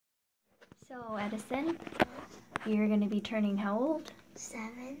So, Edison, you're going to be turning how old?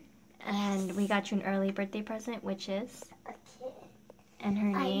 7. And we got you an early birthday present, which is? A kitten. And her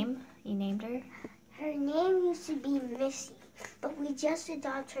name? You named her? Her name used to be Missy, but we just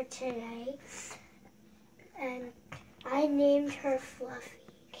adopted her today. And I named her Fluffy.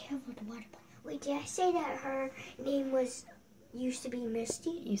 Careful with the water bottle. Wait, did I say that her name used to be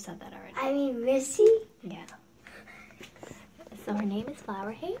Misty? You said that already. I mean Missy? Yeah. So her name is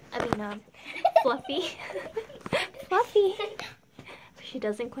Fluffy. Fluffy. She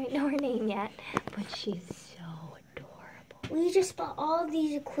doesn't quite know her name yet, but she's so adorable. We just bought all of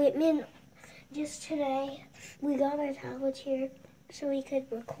these equipment just today. We got our tablet here so we could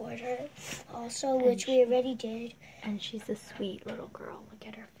record her also, which we already did. And she's a sweet little girl. Look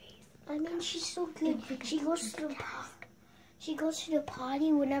at her face. I mean, she's so good. She goes to the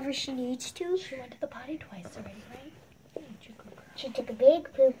potty whenever she needs to. She went to the potty twice already, right? She took a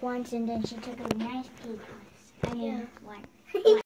big poop once, and then she took a nice poop once. I mean, Yeah. one.